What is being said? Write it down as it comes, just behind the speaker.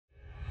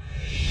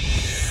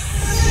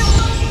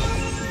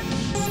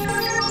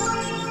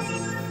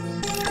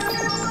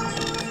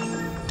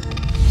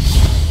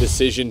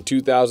Decision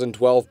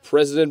 2012,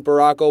 President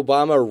Barack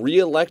Obama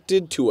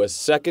re-elected to a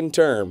second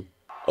term.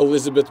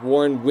 Elizabeth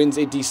Warren wins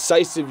a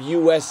decisive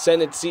U.S.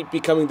 Senate seat,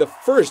 becoming the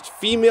first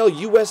female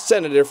U.S.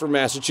 Senator for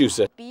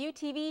Massachusetts.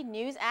 BUTV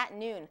News at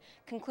Noon,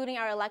 concluding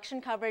our election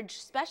coverage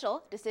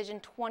special, Decision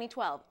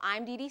 2012.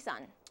 I'm Dee Dee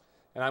Sun.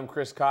 And I'm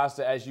Chris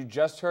Costa. As you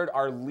just heard,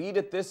 our lead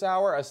at this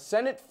hour, a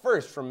Senate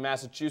first from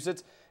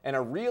Massachusetts and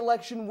a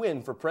re-election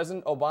win for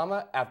President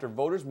Obama after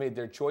voters made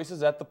their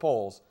choices at the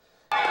polls.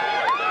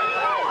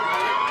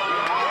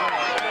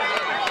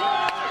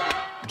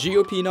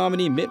 GOP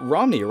nominee Mitt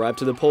Romney arrived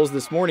to the polls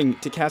this morning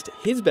to cast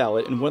his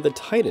ballot in one of the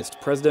tightest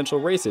presidential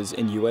races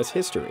in U.S.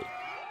 history.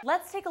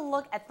 Let's take a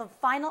look at the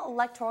final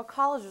Electoral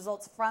College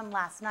results from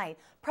last night.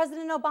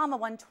 President Obama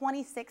won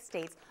 26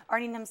 states,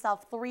 earning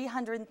himself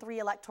 303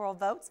 electoral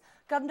votes.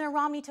 Governor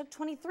Romney took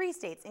 23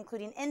 states,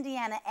 including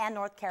Indiana and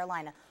North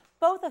Carolina,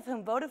 both of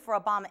whom voted for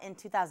Obama in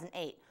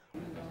 2008.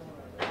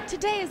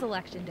 Today is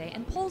Election Day,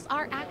 and polls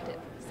are active.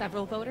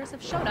 Several voters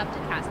have showed up to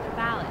cast their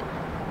ballot.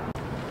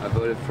 I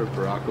voted for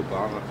Barack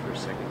Obama for a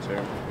second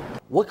term.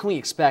 What can we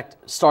expect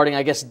starting,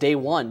 I guess, day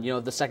one,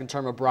 the second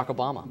term of Barack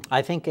Obama?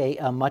 I think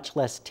a much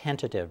less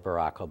tentative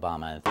Barack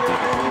Obama.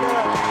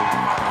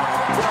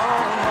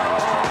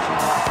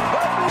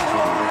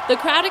 The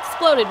crowd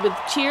exploded with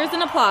cheers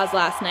and applause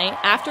last night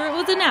after it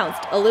was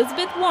announced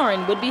Elizabeth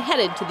Warren would be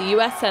headed to the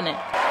U.S. Senate.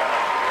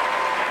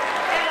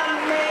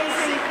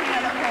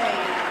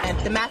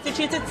 The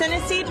Massachusetts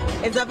Senate seat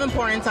is of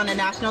importance on a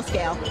national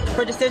scale.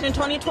 For Decision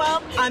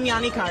 2012, I'm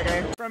Yanni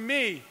Carter. From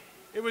me,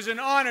 it was an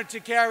honor to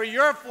carry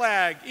your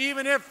flag,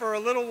 even if for a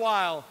little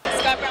while.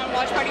 Scott Brown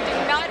Watch Party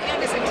did not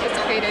end as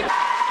anticipated.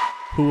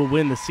 Who will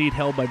win the seat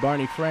held by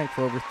Barney Frank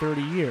for over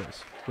 30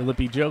 years? Will it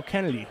be Joe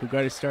Kennedy, who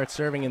got to start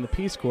serving in the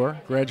Peace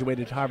Corps,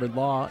 graduated Harvard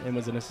Law, and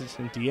was an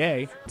assistant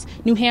DA?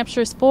 New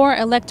Hampshire's 4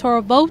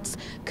 electoral votes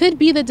could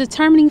be the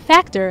determining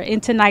factor in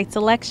tonight's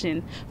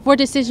election. For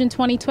Decision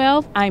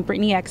 2012, I'm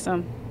Brittany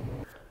Exum.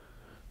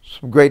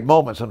 Some great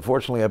moments.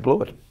 Unfortunately, I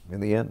blew it in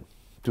the end.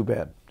 Too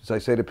bad. As I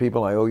say to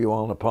people, I owe you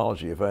all an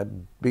apology. If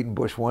I'd beaten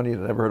Bush 1, you'd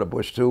never heard of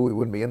Bush 2, we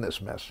wouldn't be in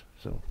this mess.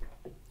 So.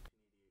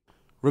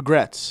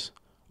 Regrets.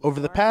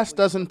 Over the past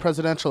dozen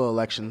presidential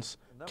elections,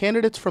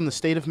 candidates from the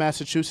state of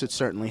Massachusetts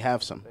certainly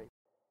have some.